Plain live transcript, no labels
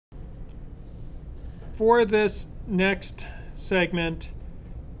for this next segment,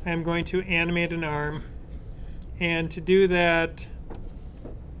 I'm going to animate an arm. And to do that,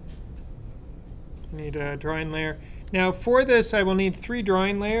 I need a drawing layer. Now for this, I will need 3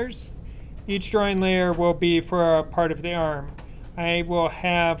 drawing layers. Each drawing layer will be for a part of the arm. I will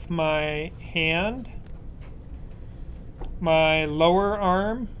have my hand, my lower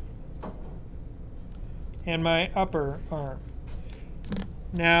arm, and my upper arm.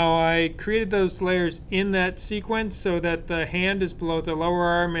 Now I created those layers in that sequence so that the hand is below the lower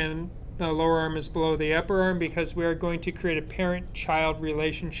arm and the lower arm is below the upper arm, because we are going to create a parent-child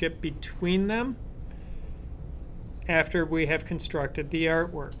relationship between them after we have constructed the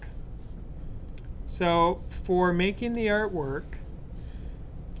artwork. So for making the artwork,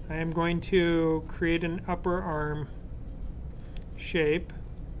 I am going to create an upper arm shape.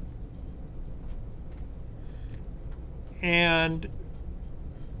 And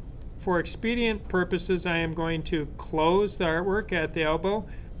for expedient purposes, I am going to close the artwork at the elbow,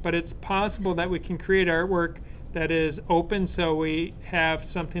 but it's possible that we can create artwork that is open so we have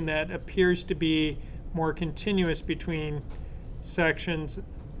something that appears to be more continuous between sections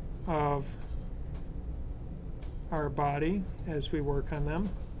of our body as we work on them.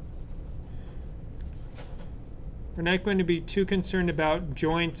 We're not going to be too concerned about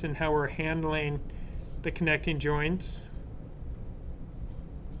joints and how we're handling the connecting joints.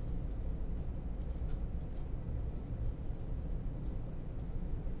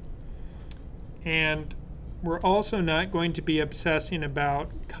 And we're also not going to be obsessing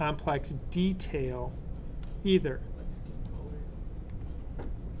about complex detail either.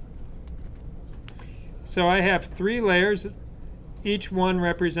 So I have 3 layers. Each one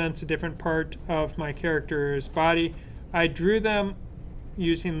represents a different part of my character's body. I drew them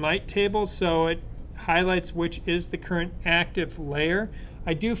using light tables, so it highlights which is the current active layer.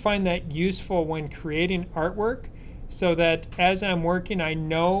 I do find that useful when creating artwork, so that as I'm working, I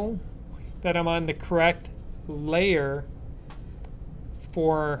know that I'm on the correct layer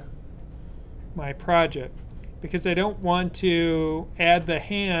for my project, because I don't want to add the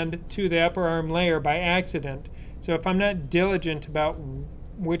hand to the upper arm layer by accident. So if I'm not diligent about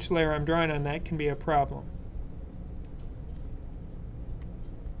which layer I'm drawing on, that can be a problem.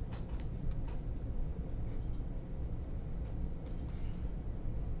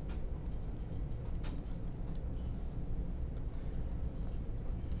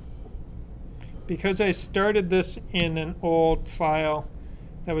 Because I started this in an old file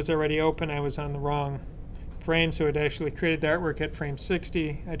that was already open, I was on the wrong frame, so it actually created the artwork at frame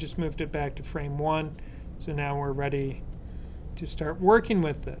 60. I just moved it back to frame 1, so now we're ready to start working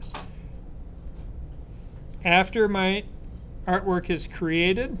with this. After my artwork is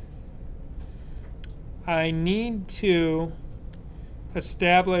created, I need to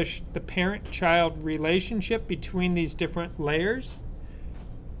establish the parent-child relationship between these different layers,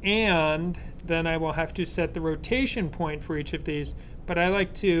 and then I will have to set the rotation point for each of these, but I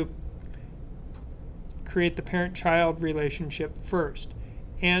like to create the parent-child relationship first.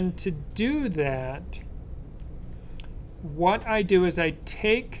 And to do that, what I do is I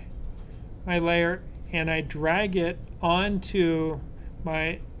take my layer and I drag it onto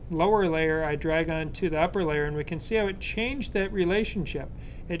my lower layer, I drag onto the upper layer, and we can see how it changed that relationship.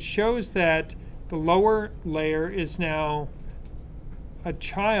 It shows that the lower layer is now a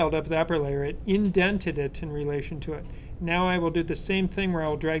child of the upper layer. It indented it in relation to it. Now I will do the same thing where I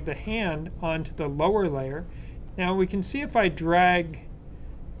will drag the hand onto the lower layer. Now we can see if I drag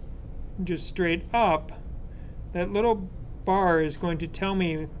just straight up, that little bar is going to tell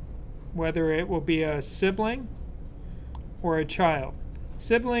me whether it will be a sibling or a child.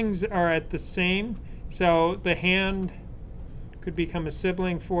 Siblings are at the same, so the hand could become a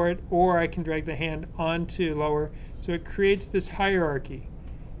sibling for it, or I can drag the hand onto lower. So it creates this hierarchy.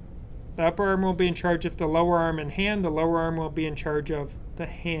 The upper arm will be in charge of the lower arm and hand. The lower arm will be in charge of the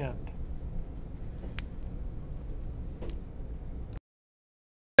hand.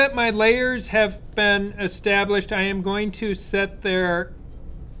 That my layers have been established, I am going to set their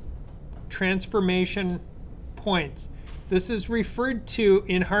transformation points. This is referred to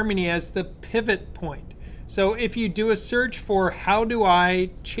in Harmony as the pivot point. So if you do a search for how do I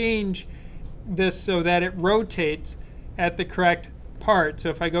change this so that it rotates at the correct part, so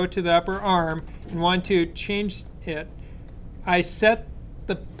if I go to the upper arm and want to change it, I set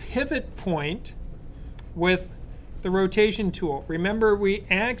the pivot point with the rotation tool. Remember, we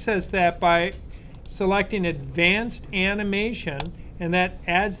access that by selecting Advanced Animation, and that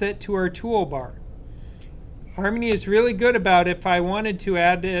adds that to our toolbar. Harmony is really good about if I wanted to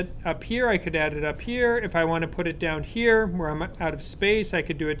add it up here, I could add it up here. If I want to put it down here where I'm out of space, I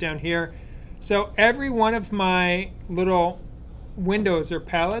could do it down here. So every one of my little windows or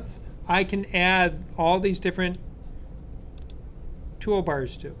palettes, I can add all these different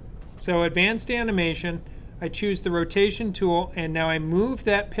toolbars to. So advanced animation, I choose the rotation tool, and now I move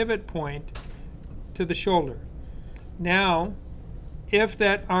that pivot point to the shoulder. Now, if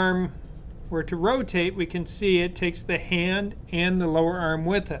that arm were to rotate, we can see it takes the hand and the lower arm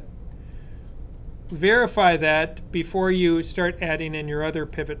with it. Verify that before you start adding in your other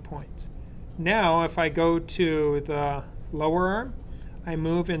pivot points. Now, if I go to the lower arm, I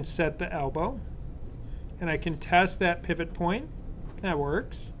move and set the elbow, and I can test that pivot point. That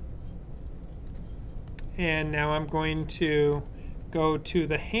works. And now I'm going to go to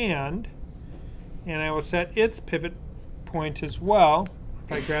the hand, and I will set its pivot point as well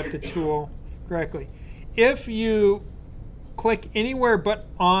if I grab the tool correctly. If you click anywhere but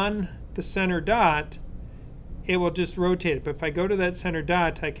on the center dot, it will just rotate it. But if I go to that center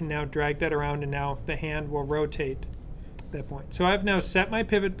dot, I can now drag that around, and now the hand will rotate that point. So I've now set my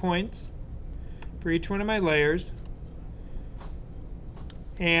pivot points for each one of my layers,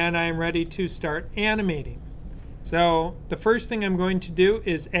 and I'm ready to start animating. So the first thing I'm going to do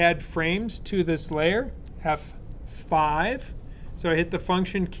is add frames to this layer, F5. So I hit the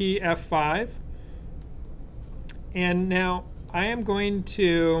function key F5. And now I am going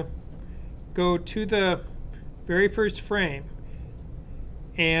to go to the very first frame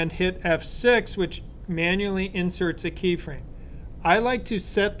and hit F6, which manually inserts a keyframe. I like to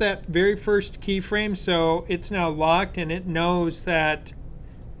set that very first keyframe so it's now locked and it knows that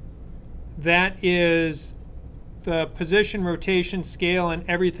that is the position, rotation, scale, and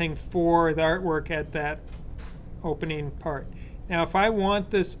everything for the artwork at that opening part. Now if I want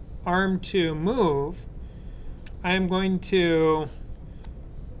this arm to move, I'm going to,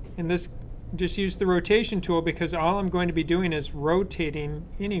 in this, just use the rotation tool, because all I'm going to be doing is rotating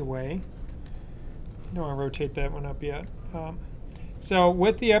anyway. I don't want to rotate that one up yet. So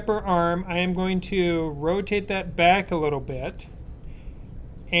with the upper arm, I am going to rotate that back a little bit,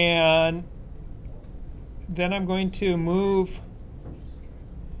 and then I'm going to move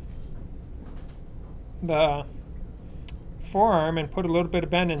the forearm and put a little bit of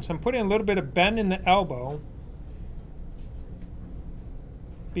bend in. So I'm putting a little bit of bend in the elbow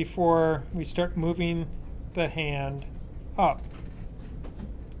before we start moving the hand up.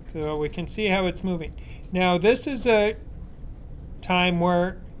 So we can see how it's moving. Now this is a time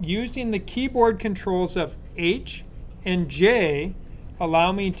where using the keyboard controls of H and J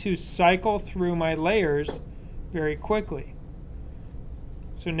allow me to cycle through my layers very quickly.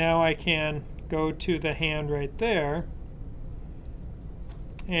 So now I can go to the hand right there,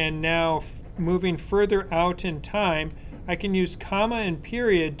 and now moving further out in time, I can use comma and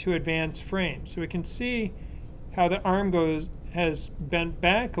period to advance frames. So we can see how the arm has bent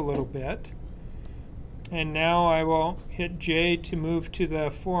back a little bit. And now I will hit J to move to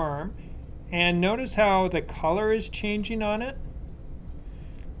the forearm. And notice how the color is changing on it,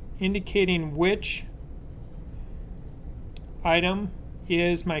 indicating which item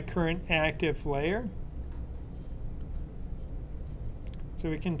is my current active layer. So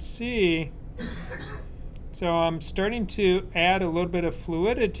we can see, so I'm starting to add a little bit of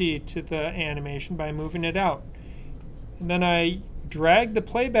fluidity to the animation by moving it out. And then I drag the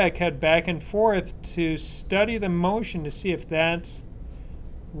playback head back and forth to study the motion to see if that's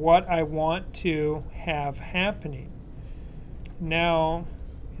what I want to have happening. Now,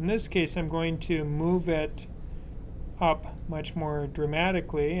 in this case, I'm going to move it up much more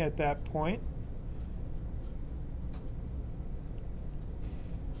dramatically at that point.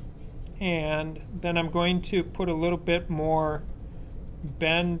 And then I'm going to put a little bit more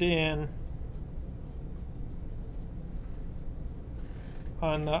bend in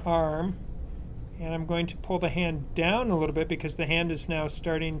on the arm. And I'm going to pull the hand down a little bit because the hand is now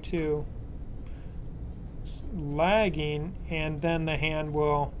starting to lagging, and then the hand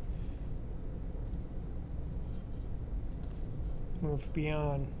will move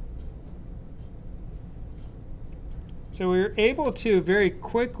beyond. So we were able to very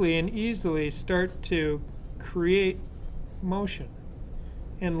quickly and easily start to create motion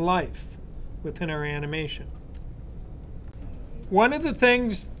and life within our animation. One of the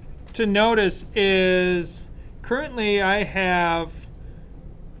things to notice is currently I have,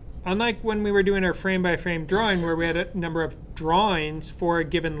 unlike when we were doing our frame-by-frame drawing where we had a number of drawings for a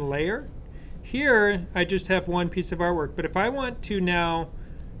given layer, here I just have one piece of artwork. But if I want to now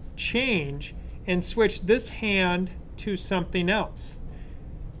change and switch this hand to something else,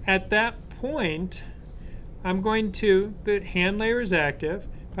 at that point I'm going to, the hand layer is active.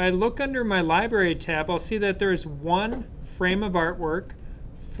 If I look under my library tab, I'll see that there is one frame of artwork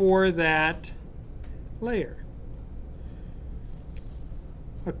for that layer.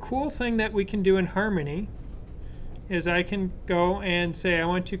 A cool thing that we can do in Harmony is I can go and say I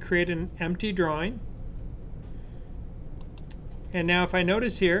want to create an empty drawing. And now if I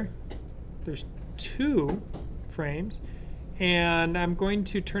notice here, there's 2 frames. And I'm going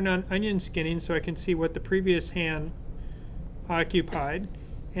to turn on onion skinning so I can see what the previous hand occupied.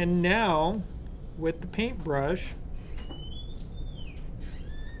 And now, with the paintbrush,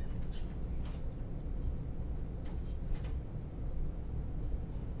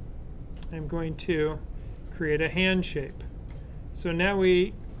 I'm going to create a hand shape. So now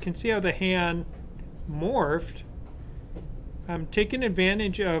we can see how the hand morphed. I'm taking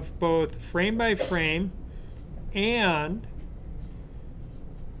advantage of both frame by frame and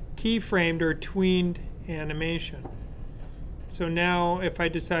keyframed or tweened animation. So now if I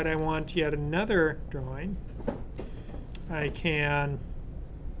decide I want yet another drawing, I can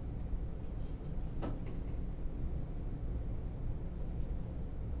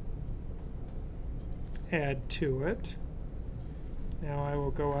add to it. Now I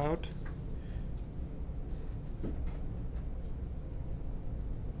will go out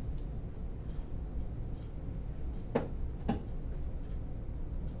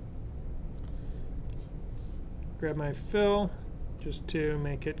grab my fill just to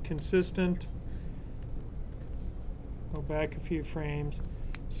make it consistent. Go back a few frames.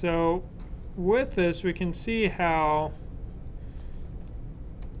 So with this, we can see how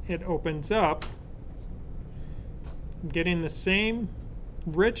it opens up, getting the same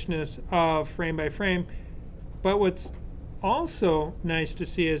richness of frame by frame. But what's also nice to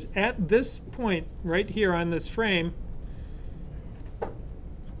see is at this point right here on this frame,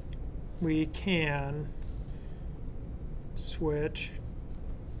 we can switch,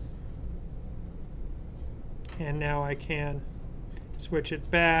 and now I can switch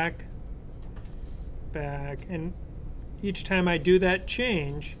it back, and each time I do that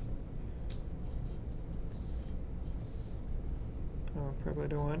change, probably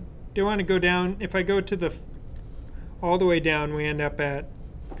don't want to go down. If I go to the all the way down, we end up at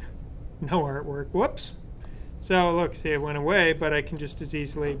no artwork. Whoops. So look, see, it went away, but I can just as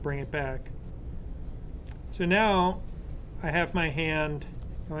easily bring it back. So now I have my hand,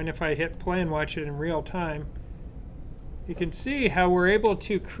 and if I hit play and watch it in real time, you can see how we're able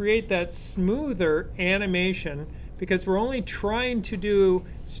to create that smoother animation because we're only trying to do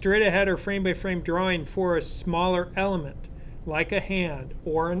straight ahead or frame by frame drawing for a smaller element, like a hand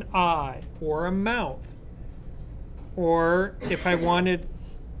or an eye or a mouth. Or if I wanted,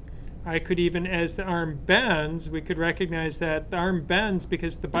 I could even, as the arm bends, we could recognize that the arm bends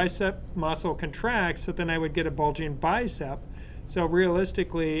because the bicep muscle contracts, so then I would get a bulging bicep. So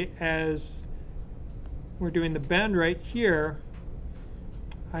realistically, as we're doing the bend right here,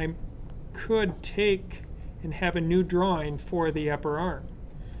 I could take and have a new drawing for the upper arm.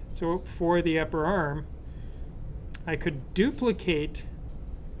 So for the upper arm, I could duplicate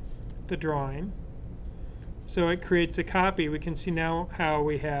the drawing so it creates a copy. We can see now how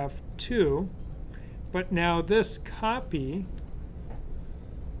we have 2, but now this copy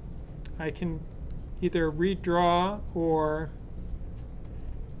I can either redraw, or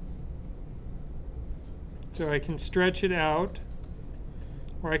so I can stretch it out,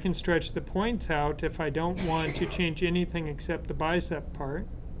 or I can stretch the points out if I don't want to change anything except the bicep part.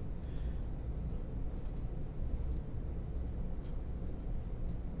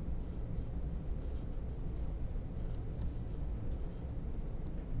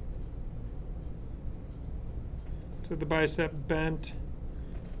 So the bicep bent,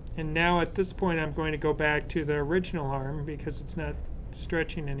 and now at this point I'm going to go back to the original arm because it's not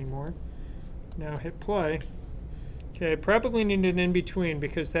stretching anymore. Now hit play. Okay, I probably need an in-between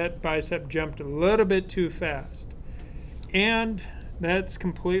because that bicep jumped a little bit too fast. And that's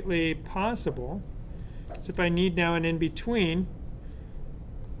completely possible. So if I need now an in-between,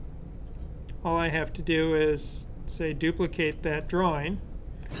 all I have to do is say duplicate that drawing.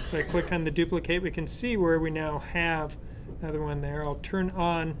 So I click on the duplicate, we can see where we now have another one there. I'll turn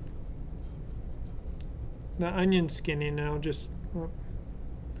on the onion skinning, and I'll just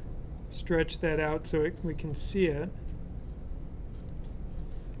stretch that out so we can see it.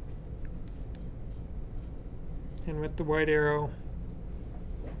 And with the white arrow,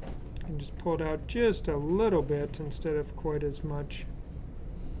 I can just pull it out just a little bit instead of quite as much.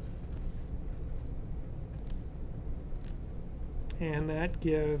 And that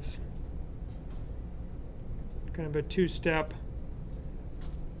gives kind of a 2-step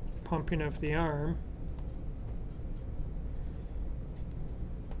pumping of the arm.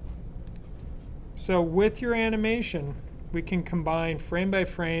 So with your animation, we can combine frame by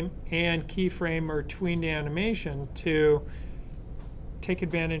frame and keyframe or tweened animation to take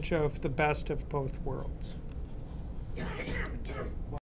advantage of the best of both worlds.